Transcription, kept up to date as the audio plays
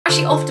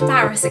Actually off to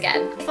Paris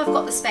again. If I've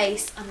got the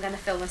space, I'm gonna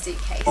fill my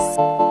suitcase.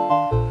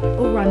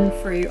 We'll run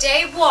through.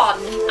 Day one,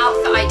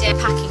 outfit idea,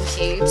 packing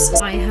cubes.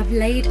 I have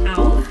laid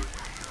out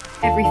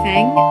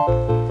everything.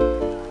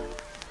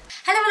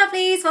 Hello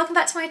lovelies, welcome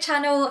back to my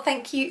channel.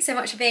 Thank you so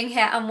much for being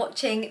here and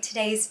watching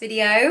today's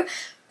video.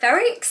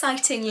 Very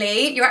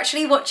excitingly, you're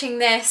actually watching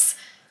this.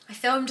 I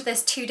filmed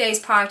this 2 days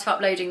prior to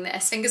uploading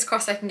this. Fingers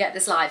crossed I can get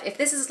this live. If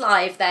this is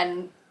live,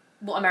 then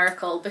what a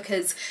miracle,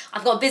 because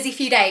I've got a busy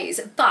few days.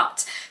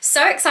 But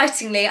so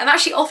excitingly, I'm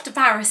actually off to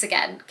Paris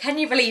again. Can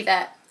you believe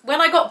it? When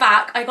I got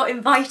back, I got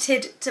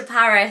invited to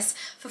Paris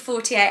for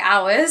 48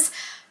 hours.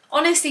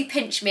 Honestly,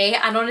 pinch me,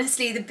 and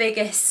honestly the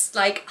biggest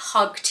like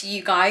hug to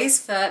you guys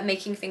for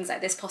making things like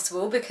this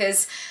possible,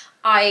 because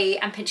I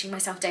am pinching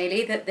myself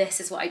daily that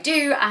this is what I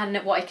do and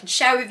what I can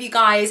share with you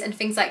guys and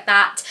things like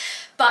that.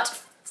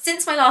 But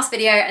since my last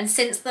video and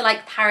since the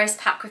like Paris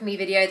pack with me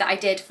video that I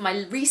did for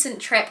my recent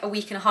trip a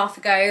week and a half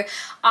ago,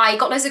 I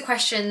got loads of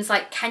questions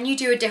like, can you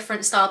do a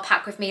different style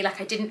pack with me?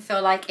 Like I didn't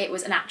feel like it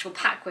was an actual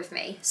pack with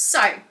me.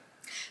 So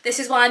this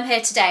is why I'm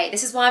here today.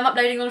 This is why I'm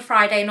uploading on a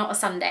Friday, not a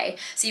Sunday.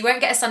 So you won't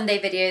get a Sunday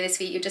video this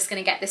week, you're just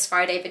gonna get this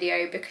Friday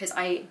video because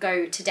I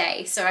go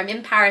today. So I'm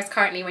in Paris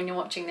currently when you're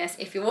watching this,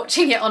 if you're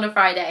watching it on a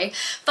Friday.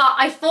 But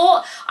I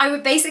thought I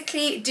would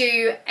basically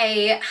do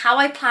a how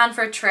I plan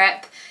for a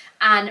trip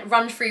and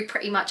run through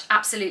pretty much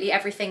absolutely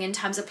everything in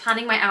terms of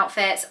planning my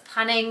outfits,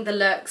 planning the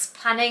looks,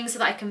 planning so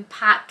that I can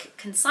pack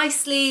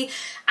concisely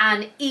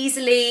and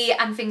easily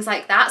and things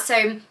like that.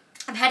 So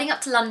I'm heading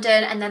up to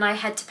London and then I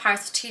head to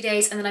Paris for 2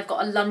 days, and then I've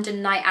got a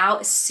London night out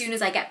as soon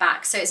as I get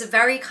back. So it's a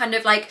very kind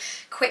of like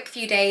quick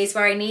few days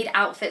where I need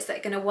outfits that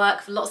are going to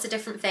work for lots of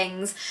different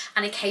things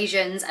and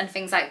occasions and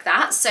things like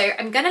that. So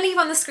I'm going to leave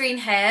on the screen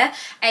here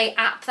a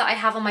app that I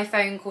have on my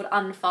phone called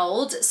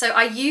Unfold. So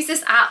I use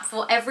this app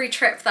for every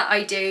trip that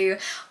I do.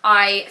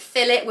 I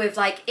fill it with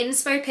like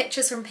inspo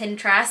pictures from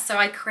Pinterest. So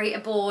I create a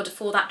board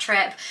for that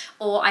trip,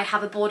 or I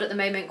have a board at the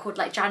moment called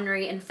like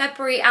January and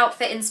February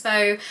outfit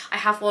inspo. I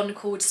have one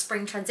called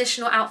Spring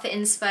Transitional outfit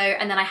inspo,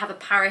 and then I have a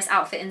Paris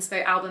outfit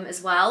inspo album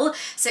as well.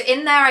 So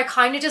in there I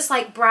kind of just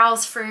like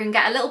browse through and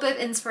get a little bit of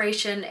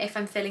inspiration if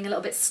I'm feeling a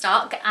little bit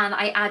stuck, and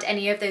I add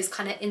any of those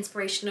kind of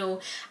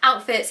inspirational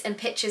outfits and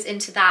pictures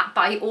into that.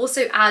 But I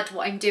also add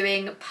what I'm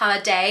doing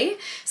per day.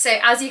 So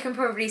as you can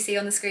probably see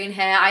on the screen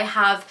here, I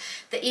have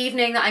the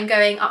evening that I'm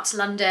going up to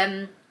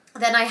London.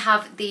 Then I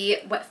have the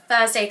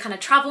Thursday kind of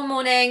travel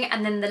morning,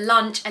 and then the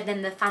lunch, and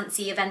then the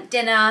fancy event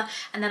dinner,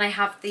 and then I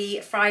have the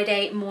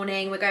Friday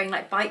morning we're going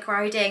like bike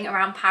riding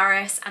around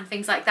Paris and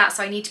things like that.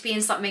 So I need to be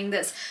in something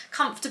that's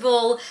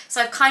comfortable.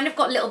 So I've kind of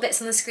got little bits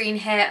on the screen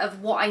here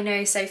of what I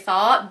know so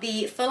far.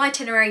 The full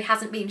itinerary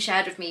hasn't been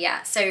shared with me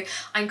yet, so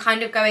I'm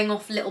kind of going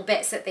off little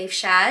bits that they've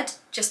shared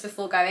just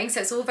before going.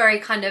 So it's all very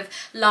kind of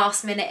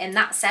last minute in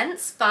that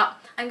sense,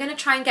 but I'm going to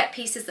try and get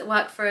pieces that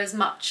work for as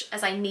much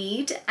as I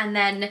need, and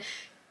then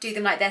do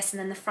them like this, and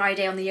then the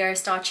Friday on the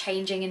Eurostar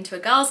changing into a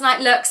girls'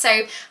 night look.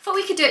 So thought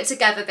we could do it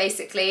together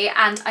basically,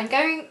 and I'm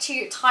going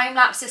to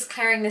time-lapse just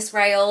clearing this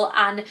rail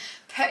and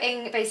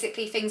putting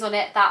basically things on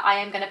it that I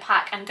am going to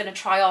pack and going to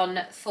try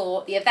on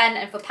for the event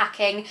and for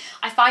packing.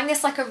 I find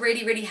this like a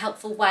really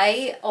helpful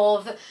way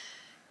of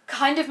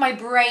kind of my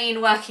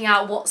brain working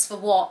out what's for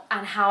what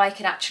and how I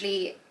could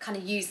actually kind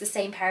of use the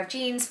same pair of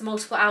jeans for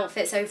multiple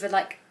outfits over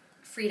like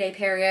 3-day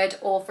period,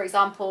 or for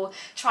example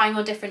trying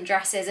on different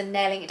dresses and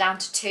nailing it down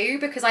to 2,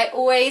 because I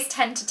always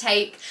tend to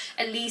take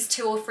at least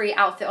 2 or 3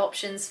 outfit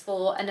options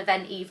for an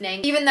event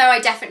evening. Even though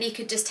I definitely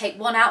could just take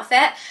one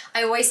outfit,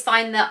 I always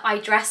find that I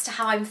dress to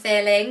how I'm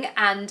feeling,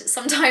 and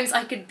sometimes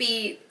I could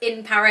be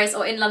in Paris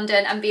or in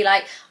London and be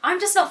like, I'm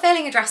just not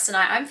feeling a dress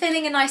tonight, I'm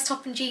feeling a nice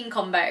top and jean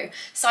combo.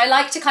 So I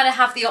like to kind of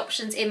have the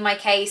options in my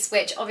case,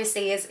 which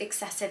obviously is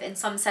excessive in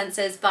some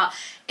senses, but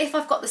if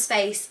I've got the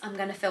space, I'm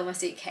going to fill my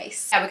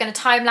suitcase. Yeah, we're going to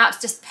time lapse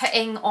just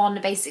putting on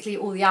basically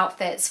all the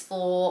outfits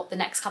for the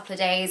next couple of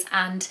days,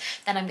 and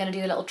then I'm going to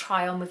do a little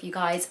try on with you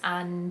guys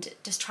and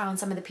just try on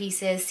some of the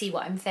pieces, see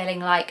what I'm feeling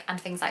like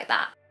and things like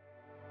that.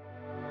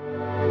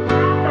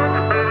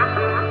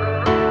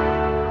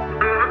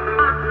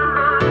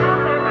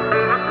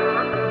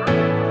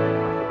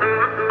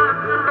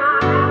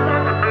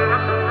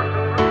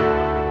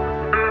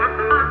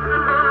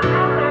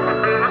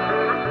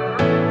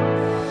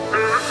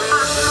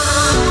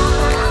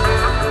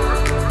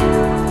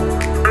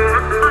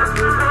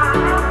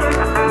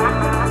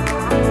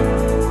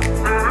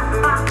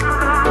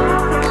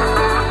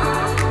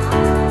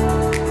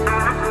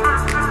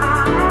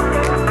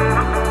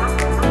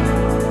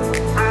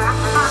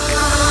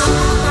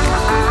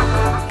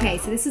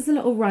 This is a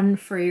little run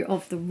through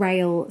of the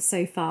rail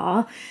so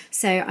far.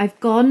 So I've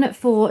gone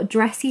for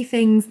dressy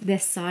things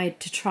this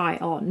side to try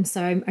on.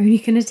 So I'm only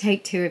going to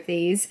take 2 of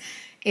these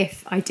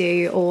if I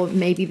do, or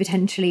maybe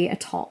potentially a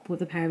top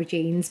with a pair of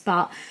jeans.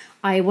 But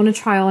I want to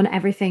try on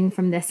everything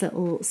from this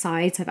little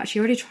side. So I've actually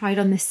already tried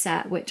on this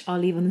set, which I'll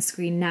leave on the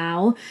screen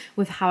now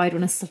with how I'd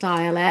want to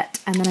style it.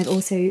 And then I've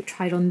also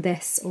tried on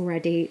this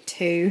already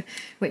too,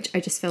 which I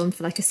just filmed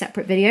for like a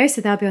separate video.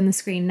 So they'll be on the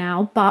screen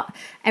now. But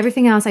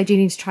everything else I do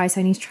need to try.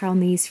 So I need to try on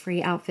these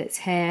 3 outfits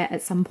here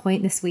at some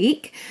point this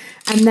week.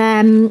 And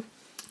then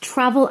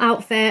travel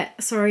outfit,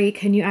 sorry,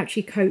 can you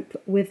actually cope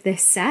with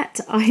this set?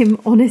 I'm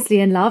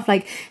honestly in love.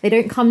 Like, they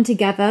don't come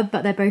together,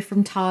 but they're both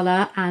from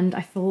Tala, and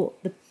I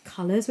thought the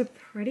colours were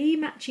pretty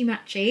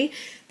matchy.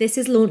 This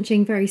is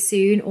launching very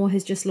soon, or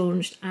has just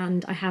launched,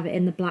 and I have it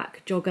in the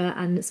black jogger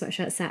and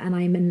sweatshirt set, and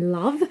I'm in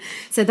love.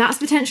 So that's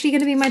potentially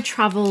going to be my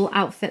travel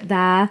outfit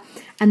there.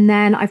 And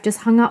then I've just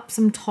hung up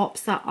some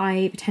tops that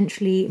I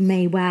potentially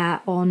may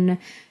wear on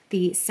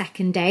the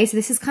second day. So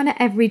this is kind of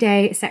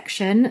everyday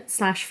section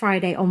 /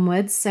 Friday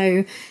onwards.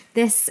 So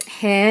this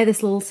here,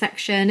 this little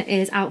section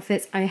is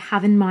outfits I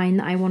have in mind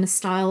that I want to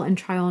style and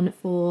try on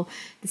for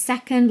the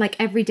second, like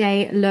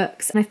everyday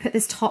looks. And I've put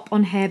this top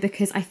on here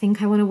because I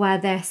think I want to wear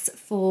this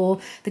for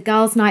the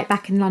girls' night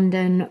back in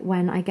London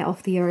when I get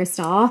off the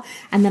Eurostar.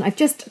 And then I've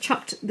just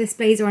chucked this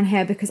blazer on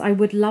here because I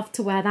would love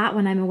to wear that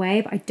when I'm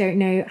away, but I don't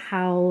know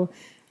how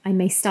I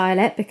may style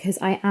it because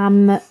I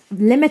am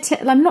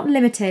limited. I'm not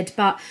limited,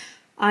 but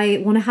I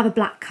want to have a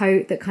black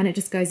coat that kind of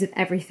just goes with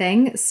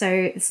everything.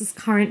 So this is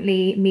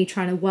currently me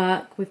trying to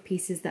work with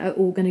pieces that are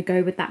all going to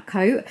go with that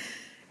coat.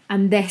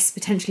 And this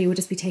potentially will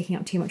just be taking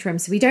up too much room.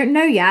 So we don't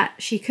know yet.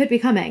 She could be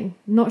coming,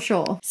 not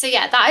sure. So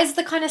yeah, that is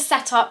the kind of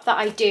setup that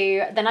I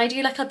do. Then I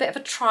do like a bit of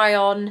a try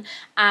on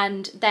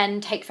and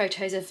then take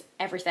photos of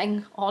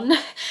everything on,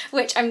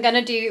 which I'm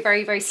gonna do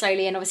very, very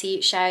slowly, and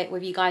obviously share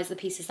with you guys the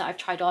pieces that I've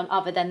tried on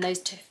other than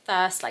those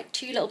first like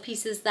 2 little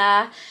pieces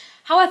there.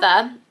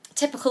 However,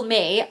 typical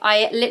me,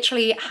 I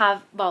literally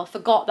have, well,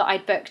 forgot that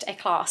I'd booked a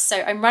class.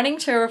 So I'm running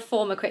to a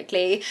reformer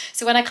quickly.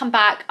 So when I come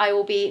back, I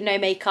will be no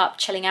makeup,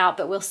 chilling out,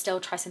 but we'll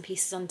still try some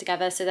pieces on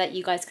together so that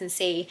you guys can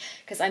see,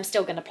 because I'm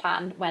still going to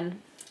plan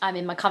when I'm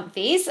in my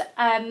comfies.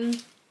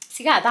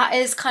 So yeah, that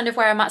is kind of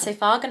where I'm at so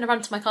far. Going to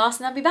run to my class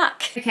and then be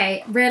back.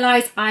 Okay,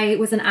 realised I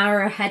was an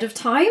hour ahead of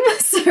time.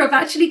 So I've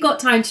actually got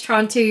time to try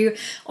on 2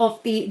 of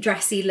the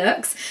dressy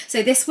looks.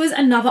 So this was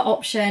another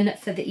option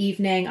for the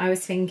evening. I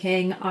was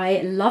thinking,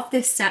 I love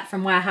this set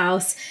from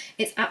Warehouse.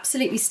 It's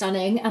absolutely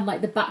stunning, and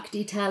like the back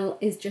detail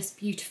is just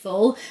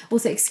beautiful.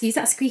 Also, excuse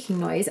that squeaking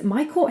noise.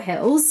 My court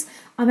heels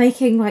are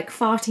making like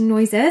farting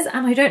noises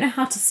and I don't know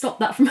how to stop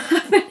that from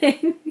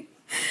happening.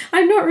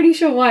 I'm not really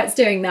sure why it's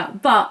doing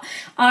that, but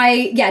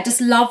I just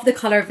love the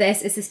colour of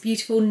this. It's this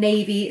beautiful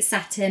navy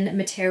satin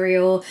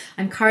material.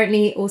 I'm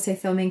currently also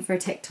filming for a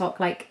TikTok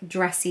like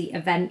dressy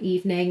event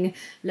evening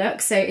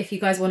look. So if you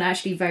guys want to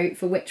actually vote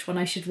for which one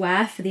I should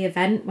wear for the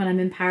event when I'm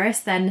in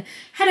Paris, then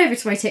head over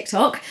to my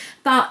TikTok.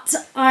 But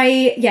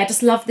I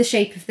just love the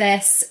shape of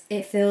this.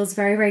 It feels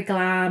very, very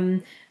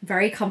glam,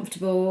 very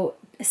comfortable,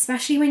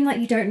 especially when like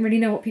you don't really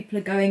know what people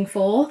are going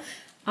for.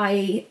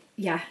 I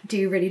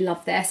do really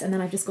love this. And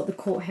then I've just got the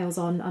court heels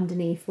on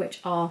underneath,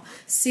 which are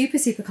super,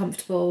 super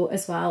comfortable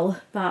as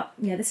well. But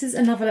yeah, this is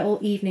another little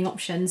evening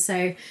option.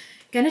 So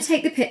gonna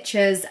take the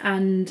pictures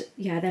and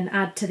then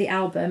add to the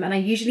album. And I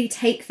usually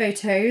take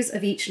photos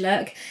of each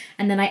look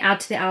and then I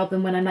add to the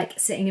album when I'm like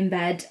sitting in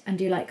bed and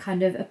do like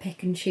kind of a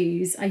pick and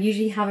choose. I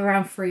usually have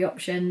around 3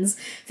 options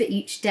for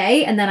each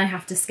day and then I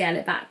have to scale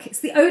it back.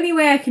 It's the only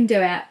way I can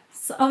do it.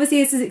 So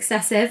obviously this is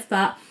excessive,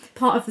 but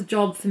part of the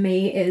job for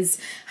me is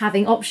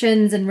having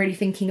options and really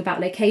thinking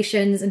about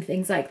locations and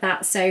things like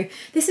that. So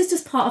this is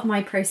just part of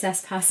my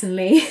process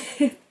personally.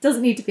 It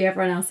doesn't need to be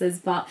everyone else's,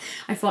 but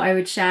I thought I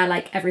would share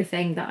like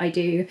everything that I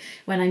do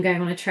when I'm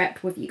going on a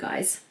trip with you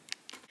guys.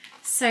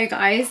 So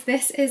guys,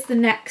 this is the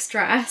next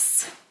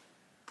dress.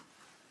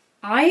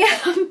 I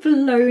am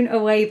blown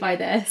away by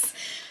this.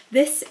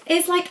 This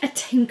is like a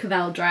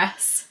Tinkerbell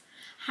dress.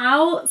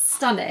 How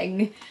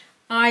stunning.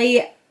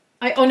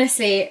 I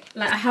honestly,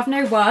 like, I have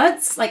no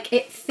words. Like,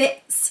 it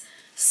fits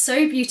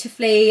so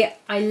beautifully.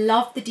 I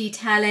love the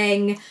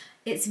detailing.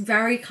 It's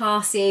very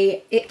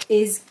classy. It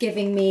is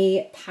giving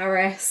me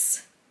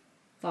Paris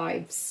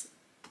vibes.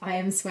 I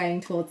am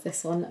swaying towards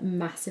this one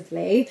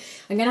massively.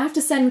 I'm gonna have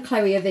to send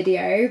Chloe a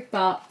video,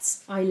 but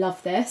I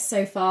love this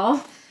so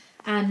far.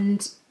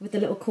 And with the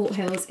little court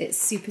heels, it's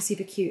super,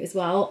 super cute as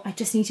well. I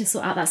just need to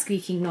sort out that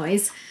squeaking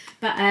noise.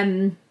 But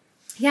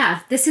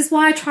yeah, this is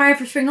why I try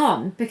everything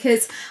on,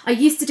 because I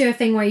used to do a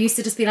thing where I used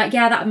to just be like,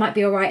 yeah, that might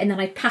be all right, and then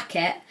I'd pack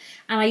it,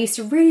 and I used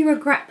to really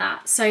regret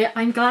that. So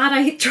I'm glad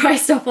I try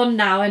stuff on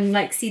now and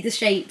like see the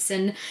shapes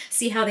and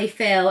see how they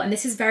feel, and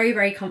this is very,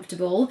 very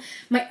comfortable.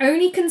 My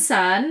only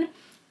concern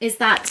is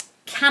that,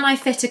 can I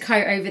fit a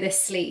coat over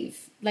this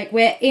sleeve? Like,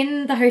 we're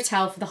in the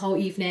hotel for the whole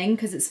evening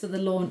because it's for the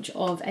launch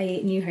of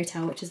a new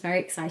hotel, which is very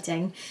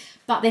exciting.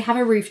 But they have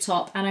a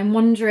rooftop and I'm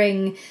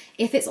wondering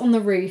if it's on the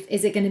roof,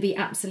 is it going to be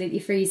absolutely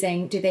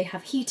freezing? Do they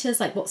have heaters?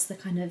 Like, what's the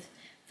kind of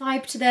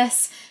vibe to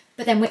this?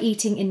 But then we're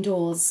eating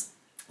indoors.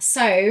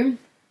 So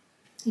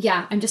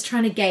yeah, I'm just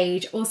trying to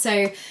gauge.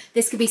 Also,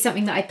 this could be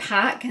something that I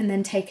pack and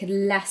then take a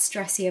less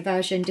dressier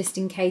version just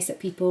in case that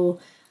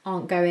people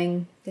aren't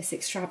going this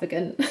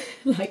extravagant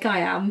like I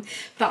am,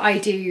 but I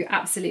do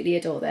absolutely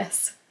adore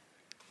this.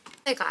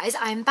 So guys,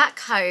 I'm back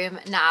home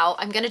now.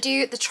 I'm going to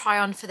do the try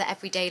on for the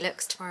everyday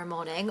looks tomorrow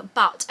morning,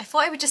 but I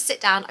thought I would just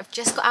sit down. I've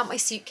just got out my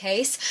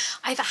suitcase.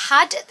 I've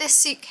had this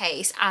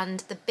suitcase and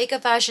the bigger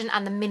version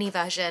and the mini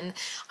version.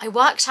 I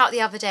worked out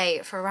the other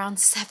day for around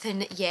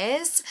 7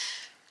 years.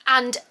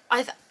 And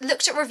I've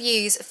looked at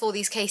reviews for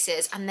these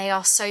cases and they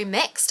are so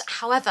mixed.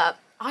 However,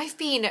 I've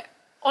been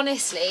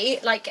honestly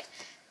like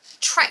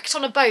trekked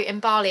on a boat in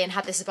Bali and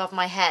had this above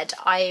my head.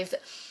 I've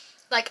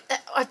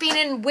been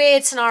in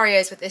weird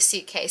scenarios with this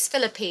suitcase.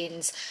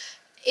 Philippines,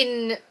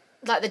 in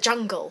like the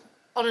jungle,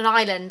 on an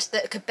island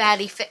that could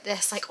barely fit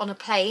this like on a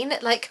plane.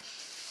 Like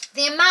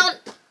the amount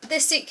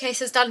this suitcase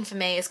has done for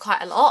me is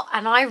quite a lot,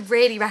 and I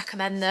really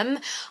recommend them.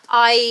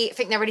 I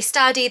think they're really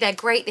sturdy, they're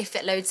great, they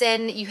fit loads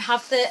in. You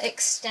have the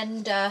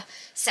extender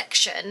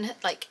section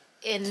like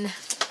in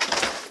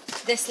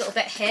this little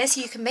bit here, so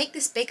you can make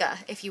this bigger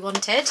if you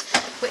wanted,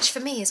 which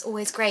for me is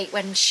always great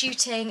when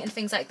shooting and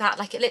things like that.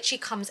 Like it literally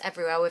comes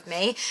everywhere with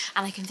me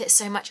and I can fit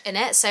so much in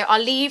it. So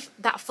I'll leave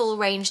that full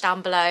range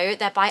down below.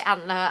 They're by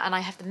Antler, and I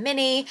have the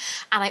mini,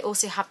 and I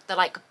also have the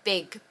like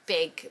big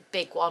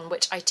one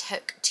which I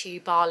took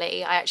to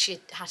Bali. I actually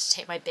had to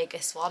take my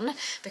biggest one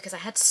because I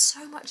had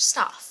so much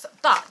stuff,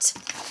 but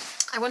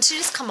I wanted to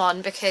just come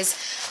on because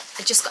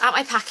I just got out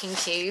my packing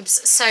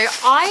cubes. So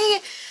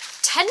I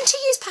tend to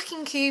use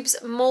packing cubes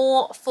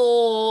more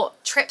for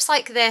trips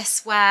like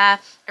this where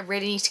I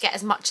really need to get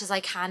as much as I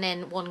can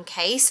in one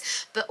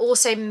case, but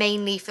also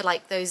mainly for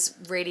like those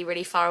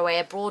really far away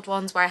abroad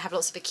ones where I have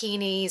lots of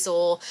bikinis,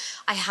 or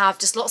I have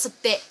just lots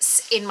of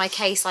bits in my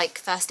case like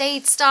first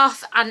aid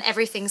stuff, and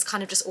everything's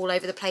kind of just all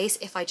over the place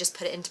if I just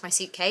put it into my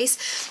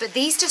suitcase. But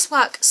these just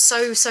work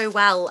so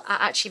well at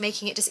actually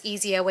making it just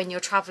easier when you're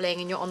traveling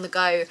and you're on the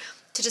go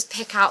to just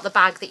pick out the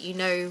bag that you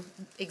know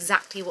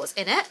exactly what's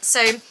in it.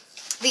 So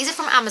these are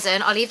from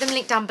Amazon. I'll leave them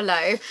linked down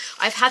below.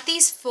 I've had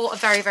these for a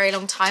very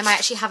long time. I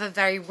actually have a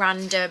very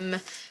random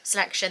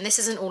selection. This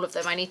isn't all of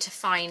them. I need to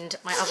find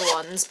my other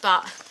ones.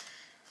 But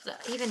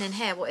look, even in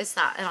here, what is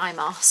that? An eye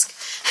mask.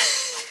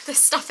 There's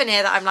stuff in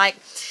here that I'm like,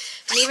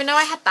 didn't even know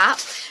I had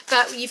that.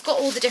 But you've got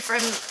all the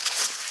different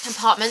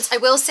compartments. I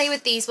will say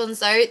with these ones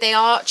though, they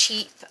are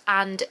cheap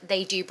and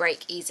they do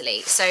break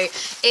easily. So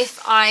if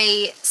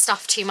I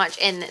stuff too much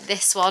in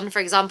this one, for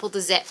example,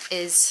 the zip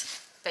is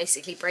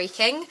basically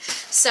breaking.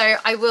 So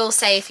I will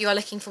say if you are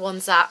looking for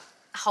ones that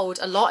hold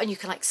a lot and you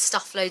can like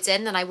stuff loads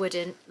in, then I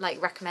wouldn't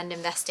like recommend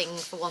investing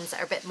for ones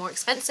that are a bit more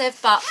expensive.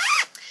 But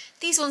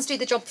these ones do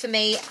the job for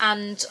me,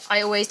 and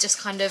I always just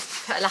kind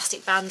of put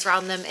elastic bands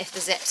around them if the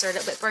zips are a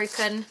little bit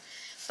broken,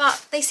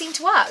 but they seem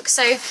to work.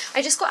 So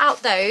I just got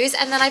out those,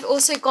 and then I've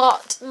also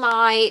got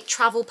my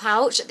travel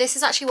pouch. This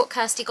is actually what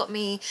Kirsty got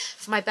me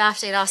for my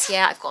birthday last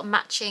year. I've got a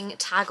matching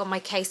tag on my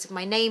case with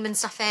my name and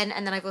stuff in,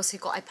 and then I've also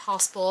got a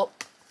passport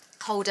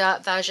holder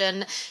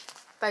version,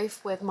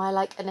 both with my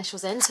like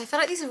initials in. So I feel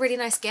like these are really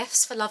nice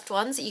gifts for loved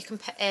ones that you can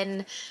put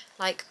in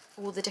like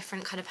all the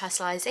different kind of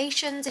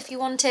personalizations if you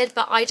wanted.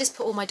 But I just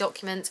put all my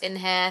documents in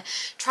here,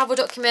 travel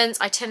documents,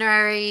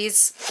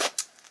 itineraries,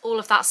 all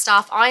of that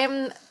stuff. I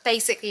am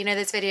basically, you know,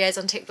 there's videos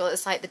on TikTok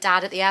that's like the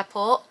dad at the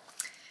airport.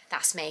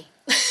 That's me.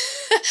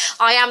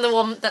 I am the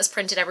one that's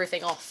printed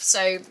everything off.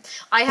 So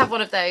I have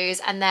one of those,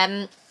 and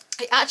then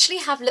I actually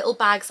have little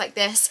bags like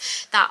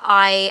this that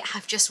I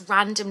have just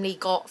randomly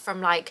got from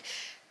like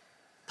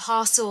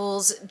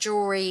parcels,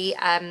 jewelry.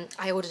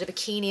 I ordered a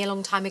bikini a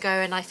long time ago,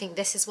 and I think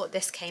this is what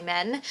this came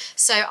in.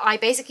 So I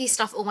basically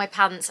stuff all my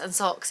pants and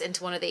socks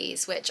into one of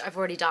these, which I've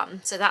already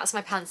done. So that's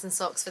my pants and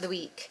socks for the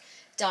week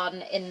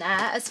done in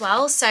there as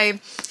well. So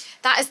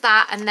that is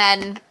that, and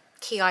then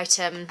key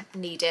item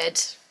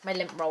needed, my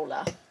lint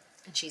roller.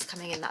 And she's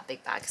coming in that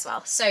big bag as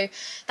well. So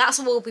that's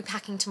what we'll be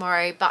packing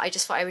tomorrow, but I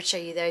just thought I would show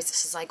you those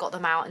just as I got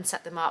them out and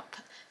set them up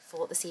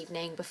for this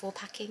evening before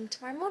packing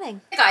tomorrow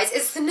morning. Hey guys,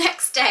 it's the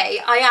next day.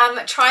 I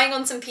am trying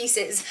on some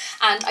pieces,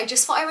 and I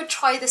just thought I would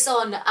try this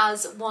on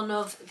as one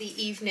of the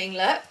evening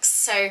looks.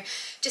 So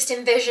just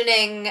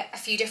envisioning a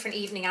few different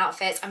evening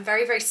outfits. I'm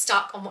very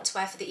stuck on what to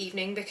wear for the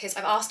evening because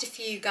I've asked a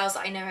few girls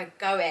that I know are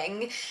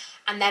going,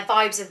 and their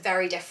vibes are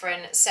very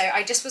different. So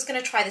I just was going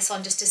to try this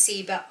on just to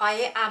see, but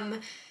I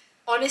am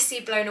honestly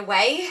blown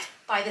away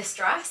by this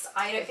dress.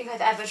 I don't think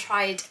I've ever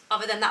tried,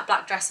 other than that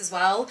black dress as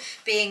well,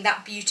 being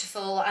that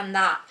beautiful and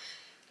that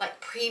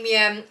like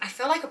premium. I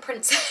feel like a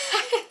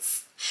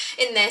princess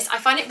in this. I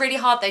find it really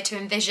hard though to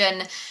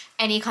envision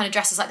any kind of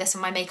dresses like this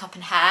when my makeup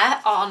and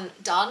hair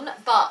aren't done,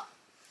 but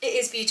it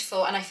is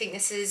beautiful, and I think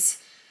this is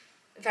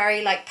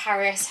very like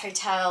Paris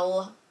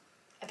hotel,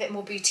 a bit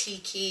more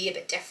boutique-y, a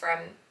bit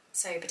different.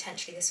 So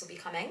potentially this will be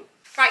coming.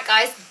 Right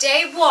guys,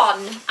 day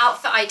one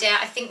outfit idea.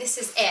 I think this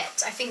is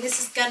it. I think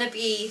this is gonna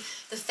be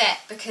the fit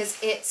because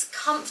it's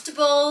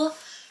comfortable,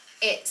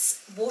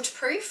 it's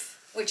waterproof,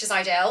 which is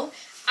ideal,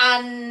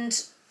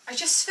 and I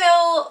just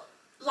feel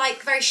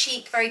like very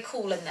chic, very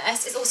cool in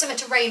this. It's also meant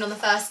to rain on the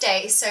first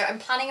day, so I'm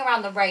planning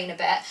around the rain a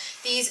bit.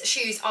 These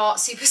shoes are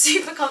super,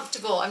 super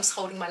comfortable. I'm just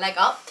holding my leg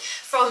up.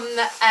 From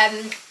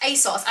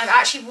ASOS. I've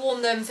actually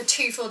worn them for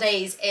 2 full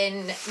days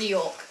in New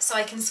York, so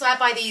I can swear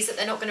by these that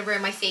they're not going to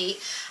ruin my feet.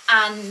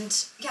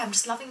 And yeah, I'm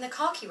just loving the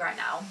khaki right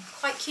now.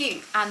 Quite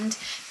cute. And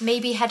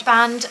maybe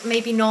headband,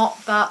 maybe not,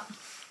 but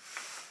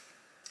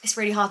it's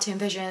really hard to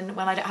envision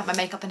when I don't have my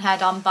makeup and hair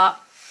done, but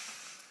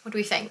what do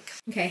we think?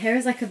 Okay, here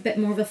is like a bit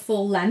more of a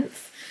full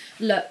length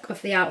look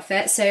of the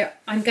outfit. So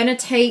I'm gonna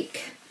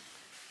take,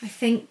 I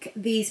think,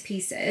 these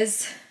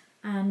pieces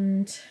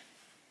and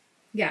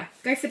yeah,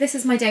 go for this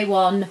as my day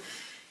one.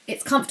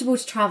 It's comfortable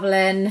to travel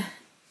in.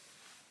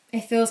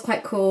 It feels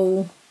quite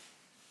cool.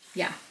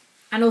 Yeah.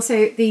 And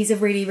also these are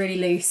really, really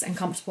loose and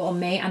comfortable on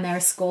me, and they're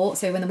a skirt,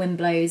 so when the wind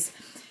blows,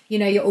 you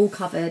know, you're all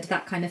covered,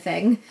 that kind of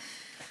thing.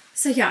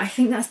 So yeah, I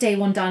think that's day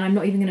one done. I'm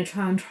not even going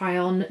to try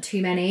on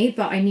too many,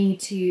 but I need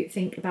to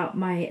think about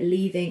my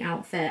leaving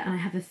outfit, and I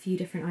have a few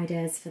different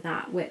ideas for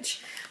that,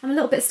 which I'm a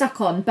little bit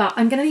stuck on, but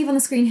I'm going to leave on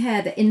the screen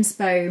here the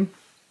inspo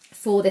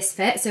for this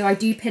fit. So I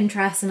do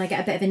Pinterest and I get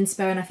a bit of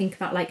inspo, and I think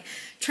about like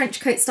trench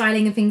coat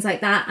styling and things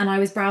like that, and I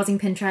was browsing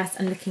Pinterest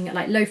and looking at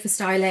like loafer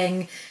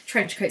styling,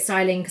 trench coat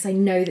styling, because I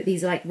know that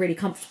these are like really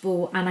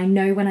comfortable, and I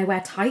know when I wear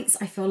tights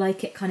I feel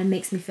like it kind of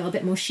makes me feel a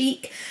bit more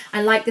chic.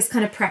 I like this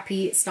kind of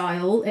preppy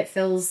style, it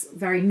feels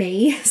very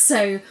me,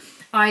 so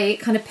I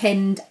kind of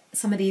pinned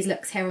some of these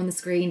looks here on the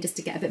screen just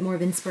to get a bit more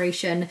of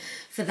inspiration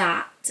for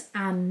that.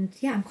 And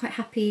yeah, I'm quite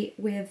happy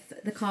with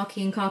the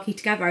khaki and khaki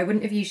together. I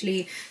wouldn't have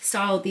usually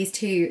styled these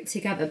two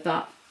together,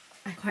 but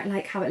I quite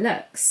like how it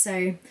looks.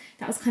 So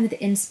that was kind of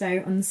the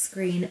inspo on the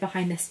screen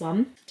behind this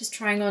one. Just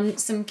trying on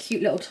some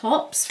cute little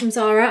tops from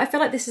Zara. I feel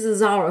like this is a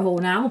Zara haul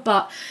now,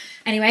 but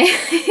anyway,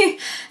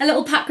 a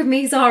little pack with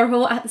me Zara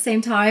haul at the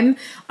same time.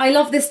 I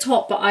love this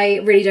top, but I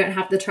really don't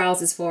have the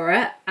trousers for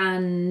it,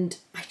 and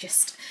I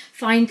just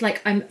find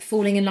like I'm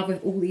falling in love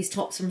with all these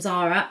tops from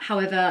Zara.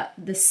 However,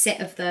 the sit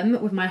of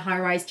them with my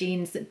high-rise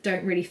jeans that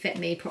don't really fit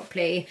me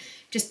properly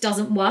just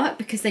doesn't work,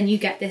 because then you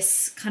get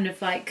this kind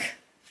of like,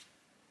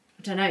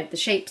 I don't know, the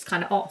shape's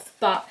kind of off.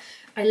 But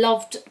I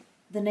loved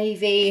the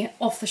navy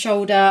off the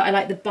shoulder. I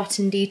like the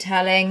button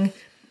detailing.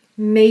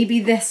 Maybe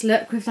this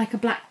look with like a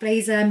black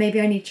blazer. Maybe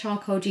I need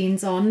charcoal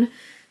jeans on.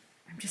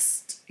 I'm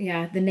just,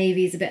 yeah, the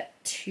navy is a bit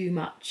too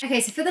much. Okay,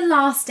 so for the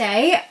last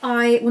day,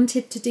 I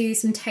wanted to do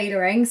some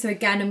tailoring. So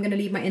again, I'm going to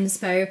leave my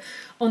inspo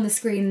on the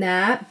screen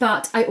there,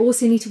 but I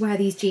also need to wear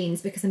these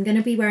jeans because I'm going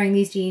to be wearing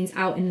these jeans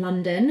out in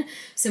London.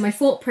 So my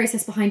thought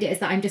process behind it is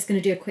that I'm just going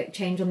to do a quick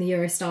change on the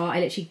Eurostar. I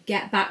literally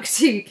get back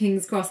to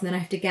King's Cross and then I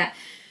have to get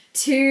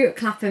to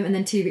Clapham and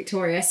then to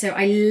Victoria. So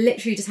I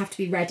literally just have to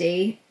be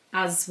ready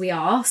as we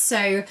are.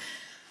 So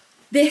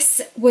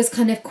this was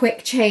kind of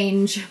quick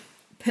change.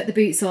 Put the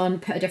boots on,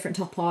 put a different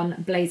top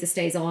on, blazer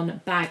stays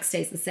on, bag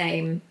stays the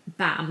same,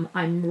 bam,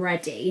 I'm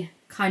ready.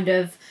 Kind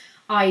of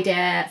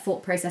idea,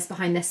 thought process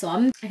behind this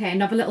one. Okay,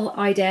 another little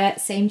idea,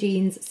 same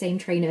jeans, same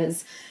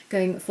trainers,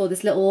 going for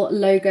this little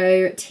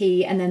logo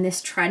tee and then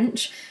this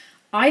trench.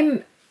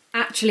 I'm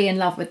actually in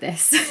love with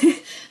this.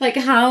 Like,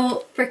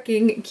 how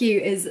freaking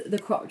cute is the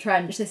crop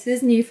trench? This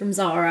is new from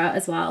Zara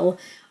as well.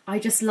 I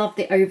just love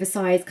the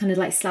oversized kind of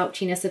like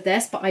slouchiness of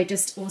this, but I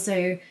just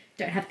also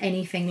don't have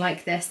anything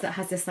like this that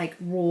has this like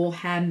raw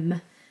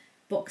hem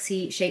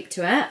boxy shape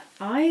to it.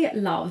 I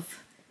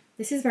love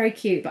this. Is very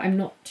cute, but I'm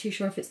not too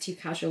sure if it's too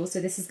casual, so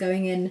this is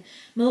going in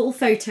my little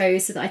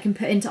photos so that I can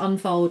put into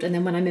unfold, and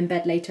then when I'm in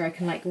bed later I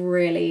can like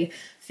really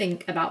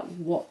think about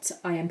what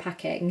I am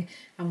packing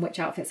and which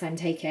outfits I'm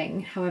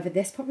taking. However,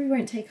 this probably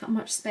won't take up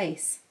much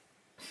space,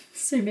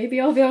 so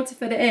maybe I'll be able to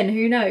fit it in,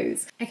 who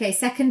knows. Okay,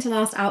 second to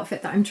last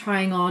outfit that I'm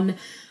trying on.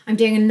 I'm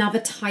doing another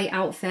tight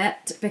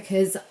outfit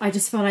because I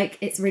just feel like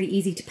it's really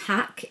easy to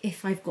pack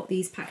if I've got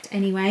these packed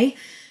anyway.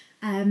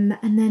 And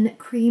then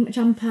cream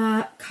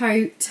jumper,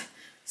 coat,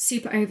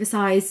 super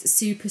oversized,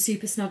 super,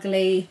 super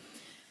snuggly.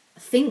 I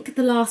think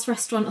the last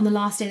restaurant on the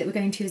last day that we're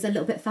going to is a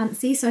little bit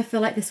fancy, so I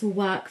feel like this will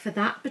work for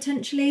that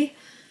potentially.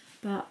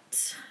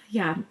 But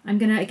yeah, I'm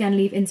gonna again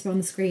leave inspo on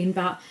the screen,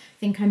 but I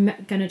think I'm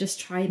gonna just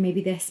try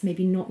maybe this,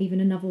 maybe not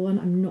even another one.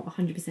 I'm not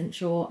 100%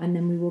 sure, and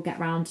then we will get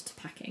round to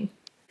packing.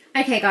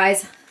 Okay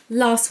guys,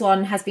 last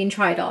one has been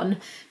tried on.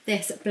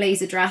 This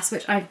blazer dress,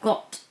 which I've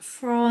got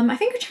from, I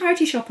think, a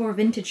charity shop or a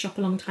vintage shop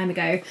a long time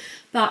ago.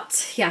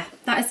 But yeah,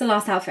 that is the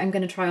last outfit I'm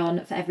gonna try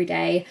on for every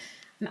day.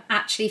 I'm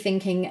actually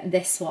thinking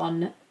this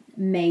one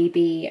may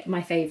be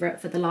my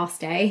favorite for the last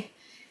day,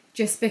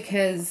 just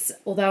because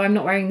although I'm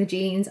not wearing the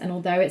jeans and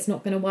although it's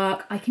not going to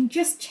work, I can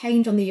just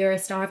change on the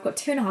Eurostar. I've got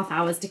 2.5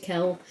 hours to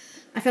kill.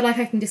 I feel like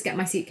I can just get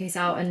my suitcase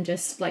out and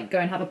just like go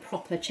and have a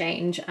proper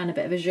change and a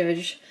bit of a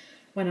zhuzh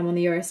when I'm on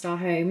the Eurostar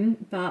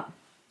home. But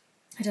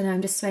I don't know,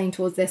 I'm just swaying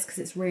towards this because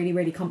it's really,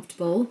 really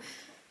comfortable.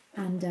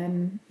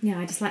 And yeah,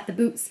 I just like the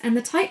boots and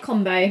the tight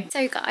combo.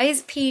 So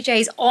guys,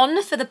 PJ's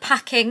on for the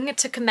packing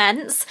to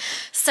commence.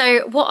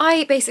 So what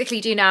I basically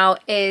do now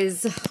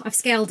is I've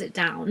scaled it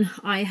down.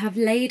 I have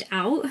laid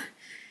out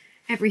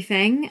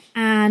everything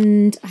and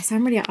and I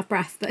sound really out of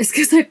breath, but it's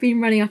because I've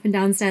been running up and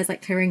downstairs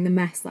like clearing the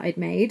mess that I'd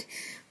made.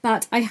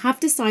 But I have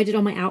decided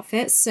on my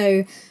outfits,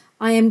 so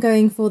I am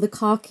going for the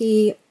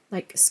khaki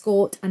like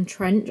skirt and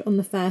trench on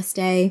the first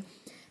day.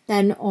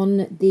 Then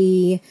on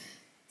the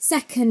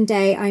second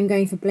day I'm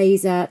going for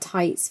blazer,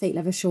 tights, fake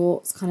leather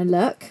shorts kind of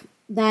look.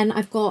 Then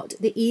I've got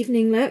the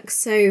evening look,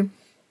 so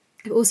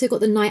I've also got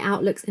the night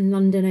out looks in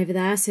London over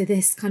there, so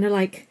this kind of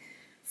like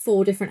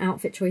 4 different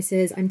outfit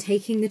choices. I'm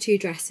taking the 2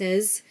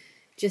 dresses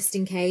just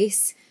in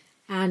case,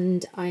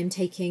 and I'm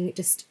taking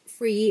just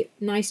 3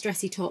 nice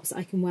dressy tops that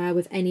I can wear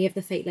with any of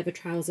the fake leather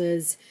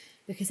trousers,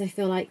 because I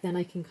feel like then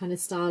I can kind of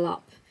style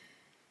up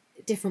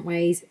different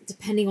ways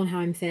depending on how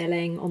I'm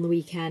feeling on the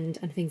weekend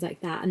and things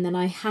like that. And then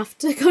I have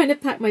to kind of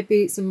pack my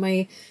boots and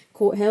my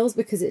court heels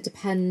because it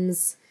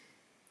depends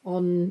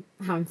on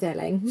how I'm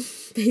feeling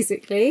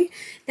basically.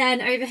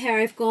 Then over here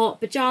I've got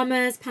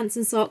pajamas, pants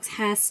and socks,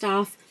 hair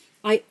stuff.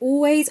 I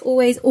always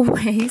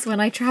when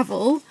I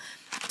travel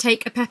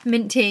take a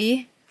peppermint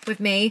tea with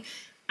me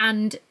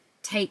and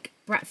take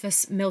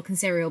breakfast milk and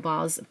cereal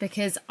bars,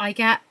 because I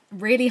get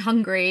really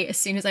hungry as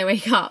soon as I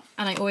wake up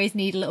and I always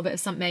need a little bit of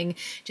something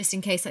just in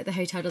case like the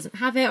hotel doesn't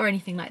have it or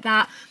anything like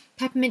that.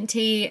 Peppermint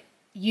tea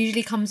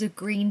usually comes with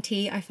green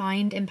tea, I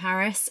find, in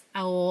Paris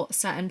or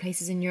certain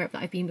places in Europe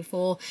that I've been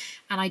before,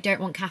 and I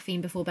don't want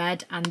caffeine before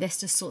bed, and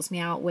this just sorts me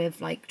out with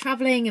like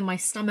traveling and my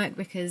stomach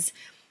because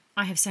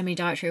I have so many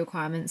dietary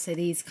requirements, so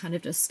these kind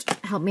of just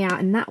help me out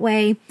in that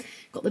way.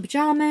 Got the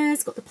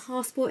pajamas, got the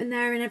passport in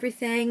there and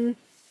everything.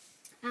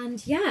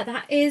 And yeah,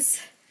 that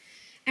is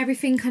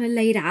everything kind of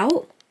laid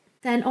out.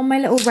 Then on my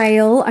little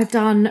rail, I've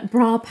done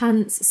bra,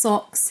 pants,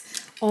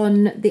 socks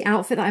on the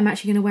outfit that I'm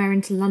actually going to wear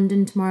into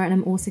London tomorrow, and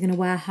I'm also going to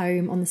wear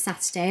home on the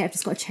Saturday. I've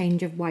just got a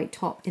change of white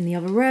top in the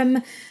other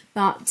room,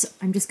 but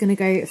I'm just going to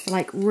go for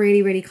like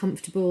really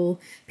comfortable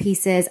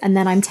pieces. And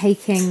then I'm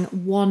taking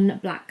 1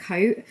 black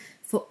coat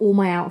for all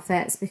my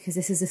outfits, because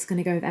this is just going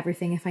to go with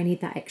everything if I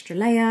need that extra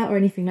layer or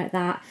anything like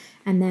that.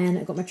 And then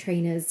I've got my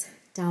trainers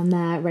down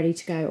there ready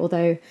to go,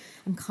 although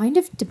I'm kind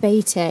of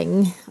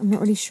debating, I'm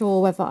not really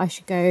sure whether I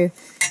should go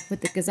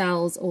with the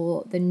Gazelles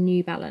or the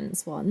New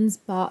Balance ones,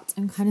 but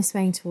I'm kind of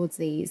swaying towards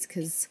these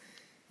because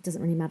it doesn't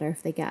really matter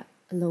if they get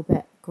a little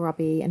bit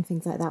grubby and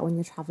things like that when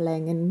you're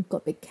traveling and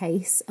got a big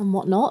case and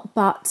whatnot.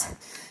 But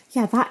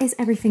yeah, that is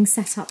everything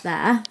set up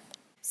there.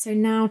 So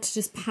now to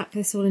just pack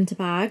this all into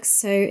bags.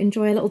 So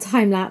enjoy a little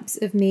time lapse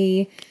of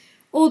me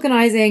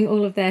organising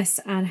all of this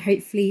and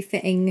hopefully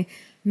fitting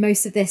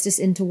most of this just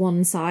into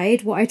one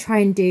side. What I try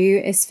and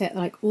do is fit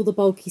like all the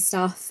bulky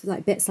stuff,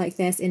 like bits like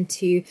this,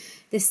 into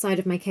this side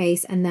of my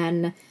case, and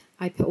then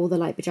I put all the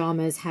like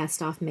pajamas, hair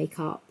stuff,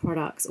 makeup,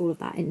 products, all of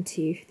that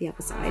into the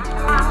other side.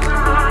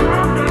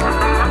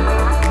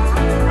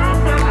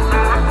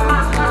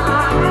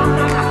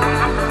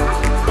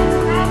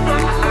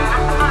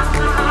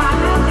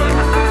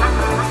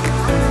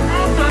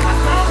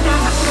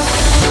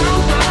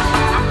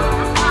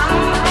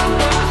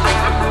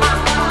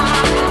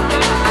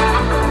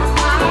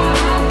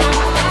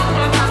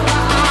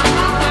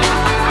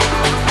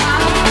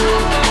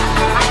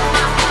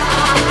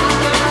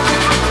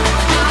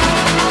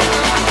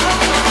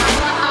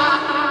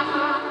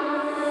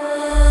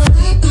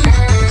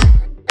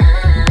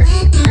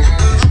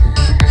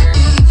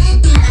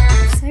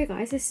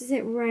 This is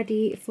it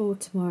ready for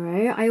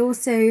tomorrow. I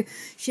also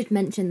should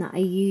mention that I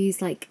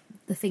use like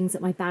the things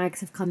that my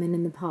bags have come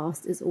in the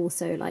past is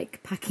also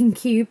like packing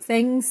cube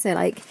things. So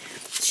like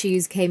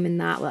shoes came in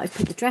that, I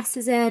put the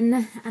dresses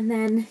in, and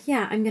then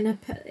yeah, I'm gonna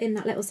put in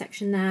that little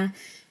section there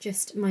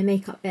just my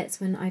makeup bits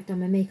when I've done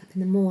my makeup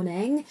in the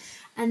morning.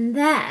 And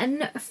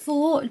then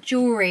for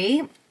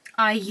jewellery,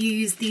 I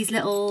use these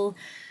little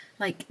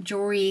like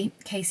jewellery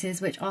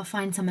cases, which I'll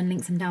find some and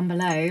link them down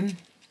below.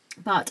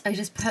 But I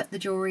just put the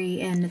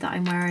jewellery in that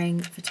I'm wearing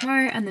for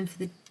tomorrow and then for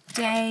the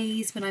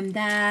days when I'm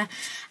there.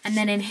 And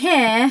then in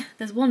here,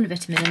 there's 1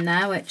 vitamin in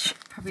there, which I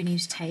probably need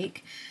to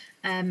take.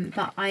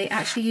 But I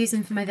actually use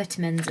them for my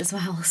vitamins as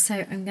well.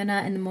 So I'm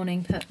gonna, in the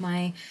morning, put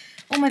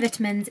all my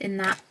vitamins in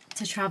that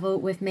to travel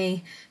with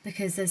me,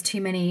 because there's too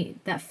many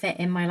that fit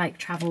in my like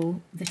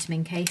travel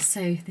vitamin case.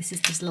 So this is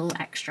just a little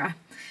extra.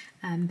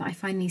 But I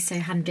find these so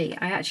handy.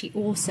 I actually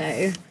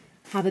also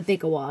have a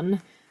bigger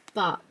one,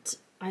 but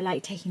I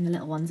like taking the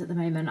little ones at the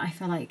moment. I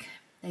feel like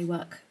they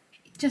work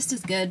just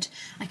as good.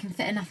 I can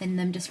fit enough in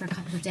them just for a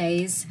couple of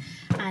days.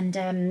 And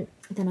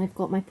then I've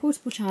got my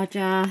portable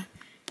charger,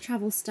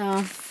 travel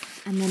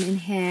stuff, and then in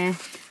here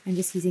I'm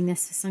just using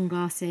this for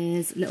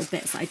sunglasses, little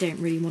bits that I don't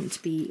really want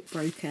to be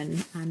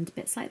broken and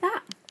bits like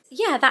that.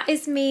 Yeah, that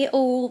is me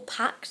all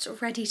packed,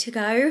 ready to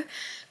go.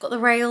 Got the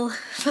rail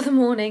for the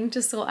morning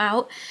to sort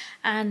out,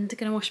 and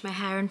gonna wash my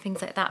hair and things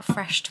like that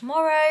fresh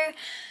tomorrow.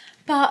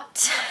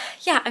 But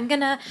yeah, I'm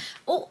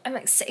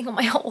like sitting on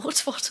my hot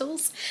water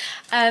bottles.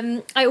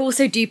 I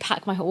also do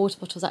pack my hot water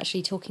bottles,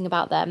 actually, talking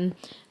about them.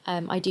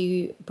 I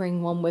do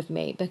bring one with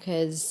me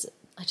because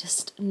I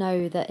just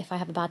know that if I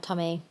have a bad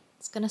tummy,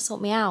 it's gonna sort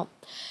me out.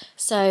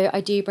 So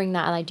I do bring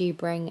that, and I do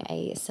bring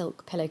a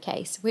silk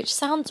pillowcase, which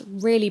sounds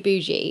really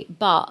bougie,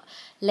 but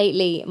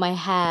lately my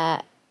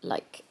hair,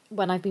 like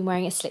when I've been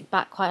wearing it slicked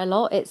back quite a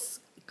lot,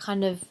 it's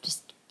kind of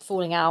just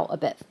falling out a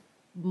bit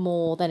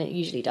more than it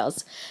usually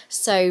does.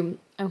 So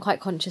I'm quite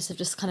conscious of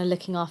just kind of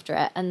looking after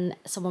it, and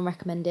someone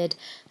recommended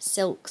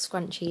silk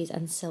scrunchies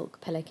and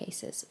silk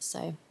pillowcases,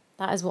 so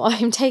that is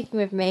what I'm taking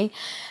with me.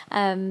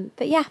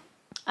 But yeah,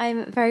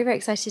 I'm very, very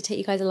excited to take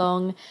you guys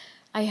along.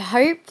 I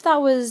hope that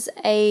was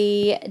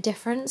a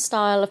different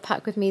style of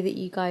pack with me that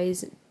you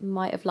guys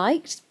might have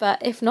liked,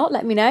 but if not,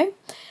 let me know.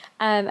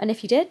 And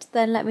if you did,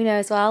 then let me know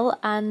as well.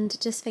 And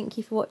just thank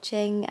you for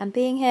watching and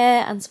being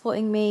here and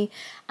supporting me.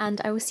 And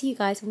I will see you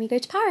guys when we go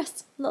to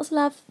Paris. Lots of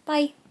love.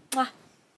 Bye. Mwah.